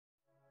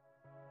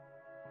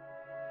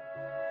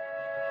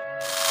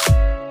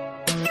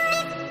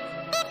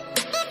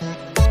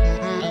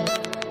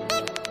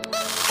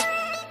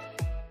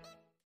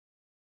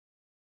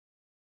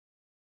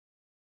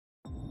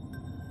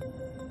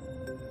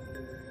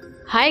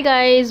Hi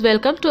guys,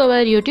 welcome to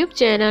our YouTube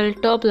channel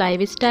Top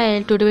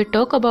Lifestyle. Today we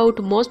talk about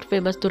most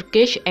famous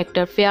Turkish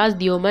actor Feyyaz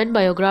Duman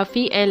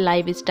biography and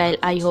lifestyle.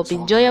 I hope you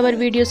enjoy our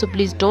video, so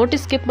please don't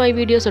skip my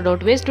video, so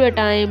don't waste your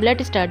time.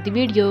 Let's start the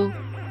video.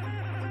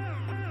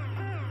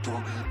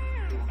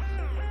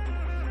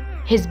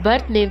 His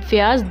birth name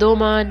Feyyaz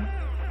Duman,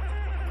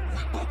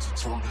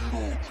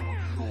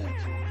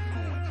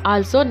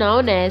 also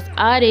known as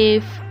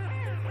Arif.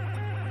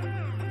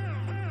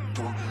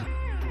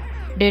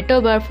 Date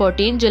of birth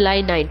 14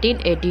 July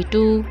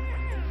 1982.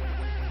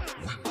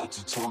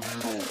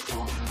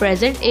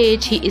 Present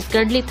age, he is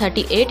currently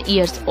 38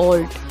 years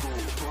old.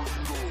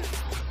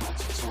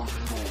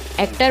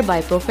 Actor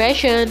by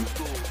profession.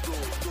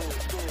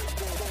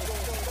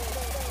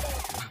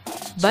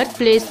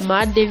 Birthplace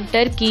Mardin,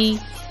 Turkey.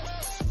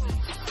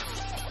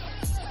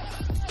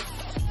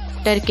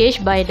 Turkish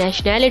by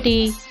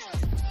nationality.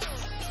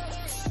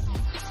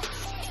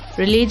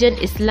 Religion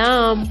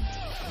Islam.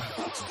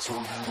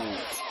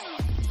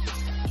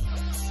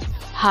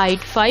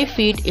 Height 5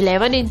 feet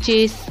 11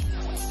 inches.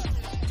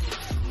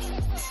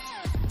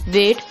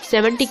 Weight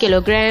 70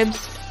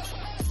 kilograms.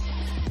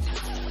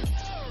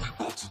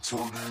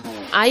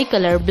 Eye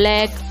color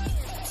black.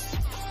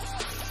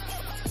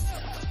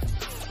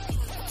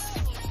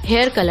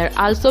 Hair color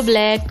also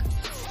black.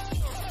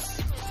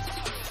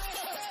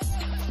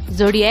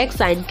 Zodiac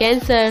sign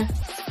Cancer.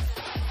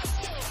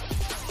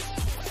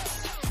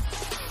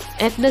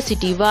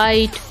 Ethnicity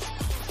white.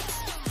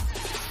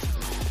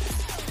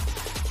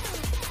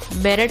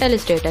 Marital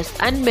status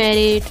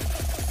unmarried.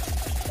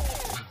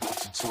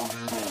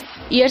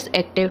 Years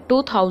active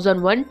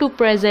 2001 to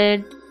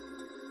present.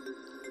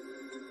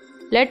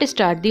 Let's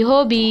start the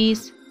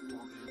hobbies.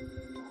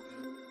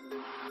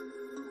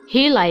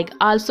 He like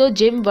also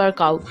gym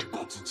workout.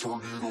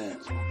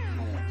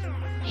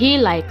 He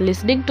like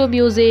listening to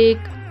music.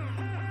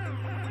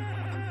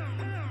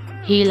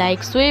 He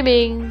like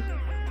swimming.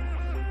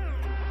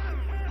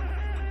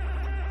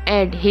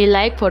 And he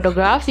like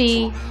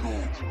photography.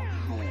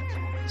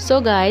 So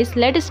guys,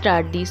 let's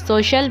start the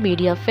social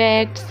media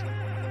facts.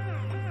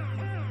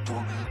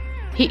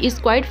 He is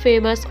quite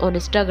famous on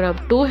Instagram,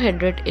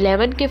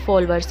 211k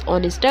followers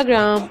on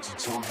Instagram.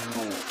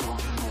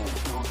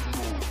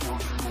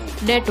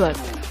 Net worth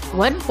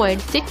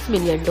 $1.6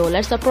 million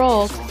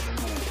approx.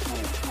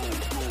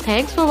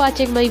 Thanks for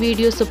watching my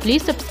video, so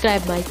please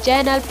subscribe my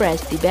channel,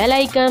 press the bell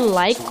icon,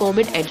 like,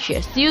 comment and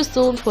share. See you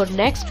soon for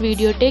next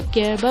video. Take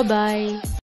care. Bye bye.